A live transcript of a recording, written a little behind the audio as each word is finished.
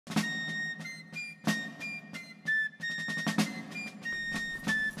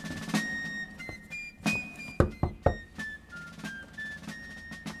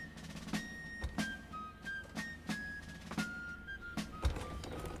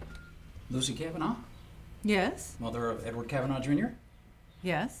Lucy Cavanaugh, Yes? mother of Edward Cavanaugh Jr.?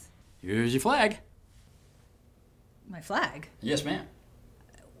 Yes? Here's your flag. My flag? Yes, ma'am.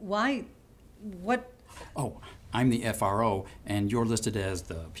 Why? What? Oh, I'm the FRO, and you're listed as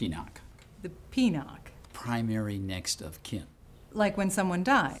the PNOC. The PNOC? Primary next of kin. Like when someone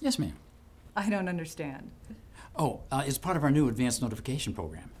died? Yes, ma'am. I don't understand. Oh, it's part of our new advanced notification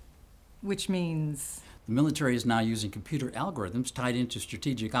program. Which means? The military is now using computer algorithms tied into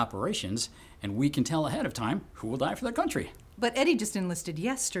strategic operations, and we can tell ahead of time who will die for their country. But Eddie just enlisted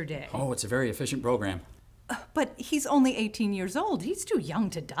yesterday. Oh, it's a very efficient program. But he's only 18 years old. He's too young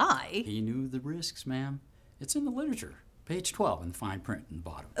to die. He knew the risks, ma'am. It's in the literature. Page 12 in the fine print in the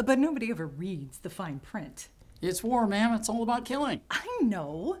bottom. But nobody ever reads the fine print. It's war, ma'am. It's all about killing. I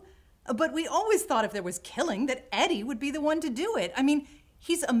know. But we always thought if there was killing, that Eddie would be the one to do it. I mean,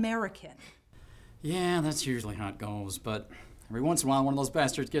 he's American. Yeah, that's usually how it goes, but every once in a while one of those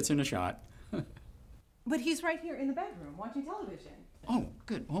bastards gets in a shot. But he's right here in the bedroom watching television. Oh,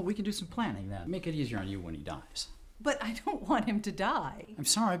 good. Well, we can do some planning then. Make it easier on you when he dies. But I don't want him to die. I'm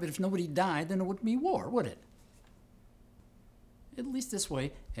sorry, but if nobody died, then it wouldn't be war, would it? At least this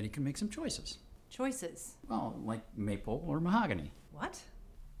way, Eddie can make some choices. Choices? Well, like maple or mahogany. What?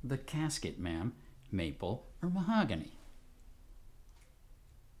 The casket, ma'am. Maple or mahogany.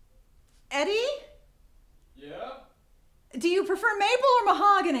 Eddie? Yeah? Do you prefer maple or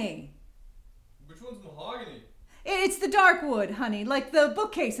mahogany? Which one's mahogany? It's the dark wood, honey, like the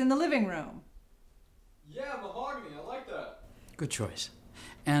bookcase in the living room. Yeah, mahogany. I like that. Good choice.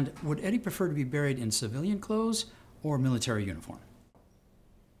 And would Eddie prefer to be buried in civilian clothes or military uniform?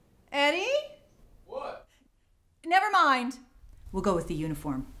 Eddie? What? Never mind. We'll go with the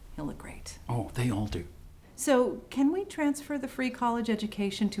uniform. He'll look great. Oh, they all do. So, can we transfer the free college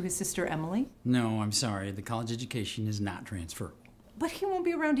education to his sister Emily? No, I'm sorry. The college education is not transferable. But he won't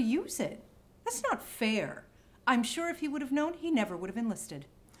be around to use it. That's not fair. I'm sure if he would have known, he never would have enlisted.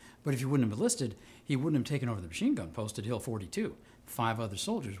 But if he wouldn't have enlisted, he wouldn't have taken over the machine gun post at Hill 42. 5 other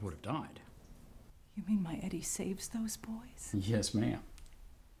soldiers would have died. You mean my Eddie saves those boys? Yes, ma'am.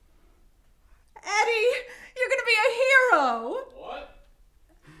 Eddie, you're gonna be a hero! What?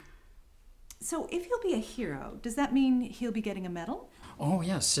 So if he'll be a hero, does that mean he'll be getting a medal? Oh,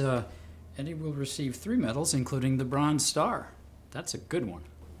 yes. Eddie will receive 3 medals, including the Bronze Star. That's a good one.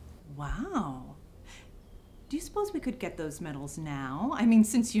 Wow. Do you suppose we could get those medals now? I mean,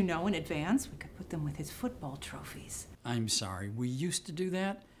 since you know in advance, we could put them with his football trophies. I'm sorry. We used to do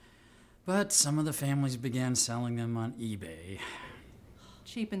that, but some of the families began selling them on eBay.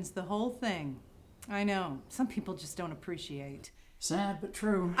 Cheapens the whole thing. I know. Some people just don't appreciate. Sad but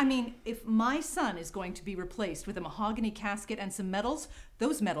true. I mean, if my son is going to be replaced with a mahogany casket and some medals,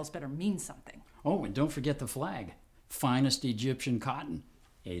 those medals better mean something. Oh, and don't forget the flag. Finest Egyptian cotton.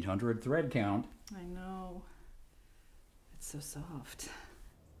 800 thread count. I know. It's so soft.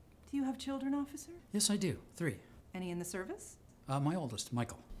 Do you have children, officer? Yes, I do. 3. Any in the service? My oldest,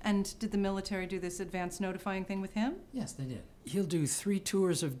 Michael. And did the military do this advanced notifying thing with him? Yes, they did. He'll do 3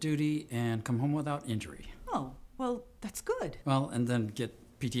 tours of duty and come home without injury. Oh, well, that's good. Well, and then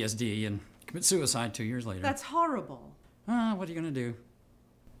get PTSD and commit suicide 2 years later. That's horrible. What are you going to do?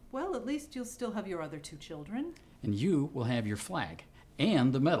 Well, at least you'll still have your other 2 children. And you will have your flag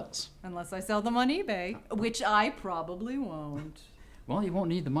and the medals. Unless I sell them on eBay, which I probably won't. Well, you won't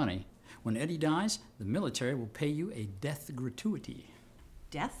need the money. When Eddie dies, the military will pay you a death gratuity.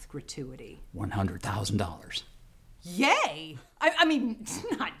 Death gratuity? $100,000. Yay! I mean,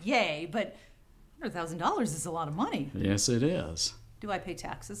 not yay, but $100,000 is a lot of money. Yes, it is. Do I pay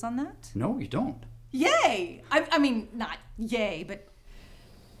taxes on that? No, you don't. Yay! I mean, not yay, but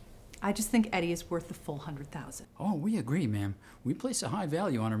I just think Eddie is worth the full $100,000. Oh, we agree, ma'am. We place a high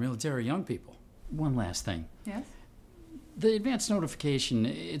value on our military young people. One last thing. Yes? The advance notification,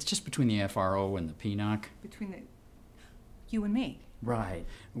 it's just between the FRO and the PNOC. Between you and me? Right.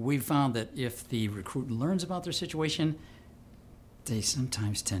 We've found that if the recruit learns about their situation, they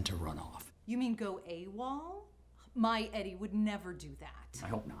sometimes tend to run off. You mean go AWOL? My Eddie would never do that. I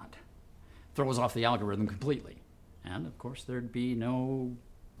hope not. Throws off the algorithm completely. And, of course, there'd be no...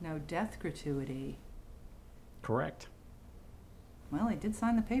 No death gratuity. Correct. Well, I did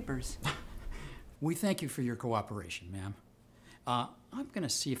sign the papers. We thank you for your cooperation, ma'am. I'm going to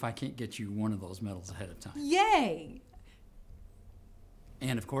see if I can't get you one of those medals ahead of time. Yay!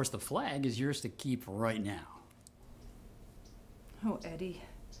 And, of course, the flag is yours to keep right now. Oh, Eddie,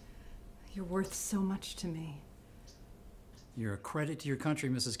 you're worth so much to me. You're a credit to your country,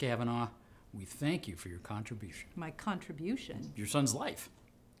 Mrs. Cavanaugh. We thank you for your contribution. My contribution? Your son's life.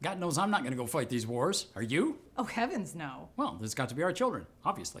 God knows I'm not going to go fight these wars. Are you? Oh, heavens no. Well, there's got to be our children,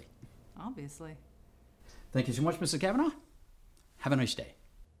 obviously. obviously. Thank you so much, Mrs. Cavanaugh. Have a nice day.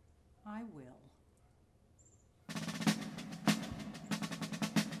 I will.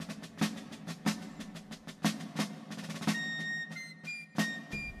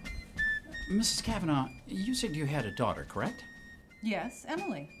 Mrs. Cavanaugh, you said you had a daughter, correct? Yes,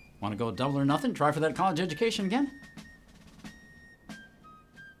 Emily. Want to go double or nothing? Try for that college education again?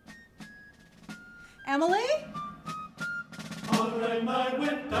 Emily? And I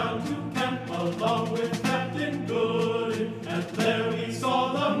went down to camp along with Captain Gooding, and there we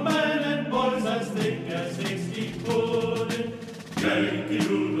saw the men and boys as thick as hasty pudding. Yankee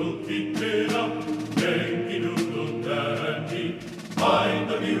Doodle, keep it up, Yankee Doodle dandy, find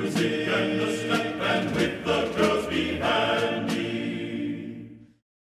the music and the step.